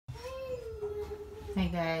Hey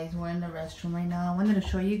guys, we're in the restroom right now. I wanted to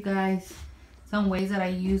show you guys some ways that I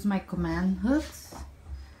use my command hooks.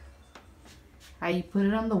 I put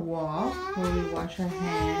it on the wall where we wash our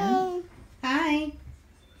hands. Hi!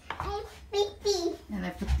 And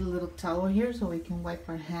I put the little towel here so we can wipe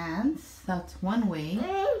our hands. That's one way.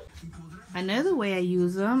 Another way I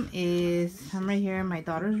use them is I'm right here in my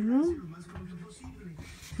daughter's room.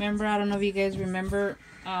 Remember, I don't know if you guys remember,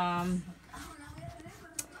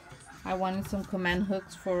 I wanted some command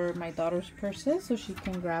hooks for my daughter's purses so she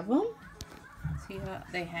can grab them. See how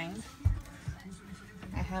they hang?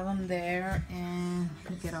 I have them there, and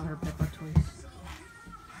get all her Peppa toys.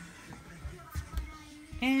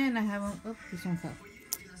 And I have them, oops, this one fell.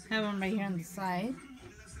 I have them right here on the side.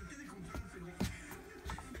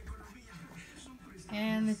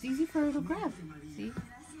 And it's easy for her to grab, see?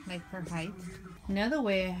 Like her height. Another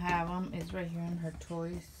way I have them is right here in her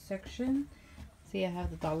toys section. See, I have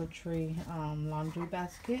the Dollar Tree laundry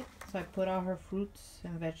basket. So I put all her fruits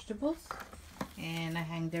and vegetables. And I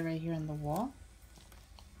hang them right here on the wall.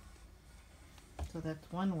 So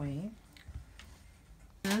that's one way.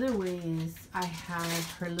 Another way is I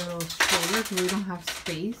have her little stroller because we don't have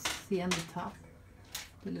space. See on the top,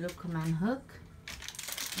 the little command hook.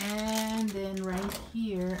 And then right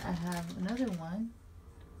here I have another one.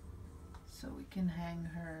 So we can hang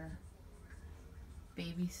her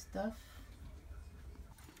baby stuff.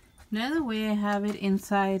 Another way I have it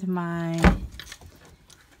inside my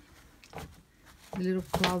little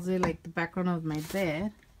closet, like the background of my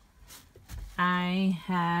bed. I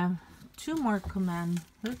have two more command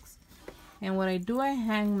hooks, and what I do, I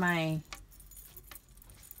hang my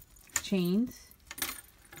chains,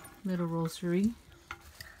 little rosary.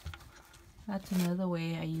 That's another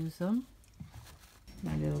way I use them.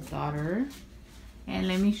 My little daughter. And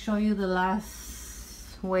let me show you the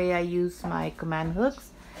last way I use my command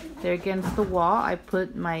hooks. They're against the wall. I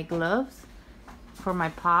put my gloves for my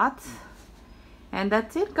pots. And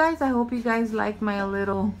that's it, guys. I hope you guys like my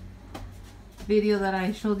little video that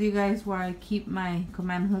I showed you guys where I keep my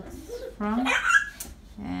command hooks from.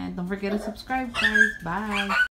 And don't forget to subscribe, guys. Bye.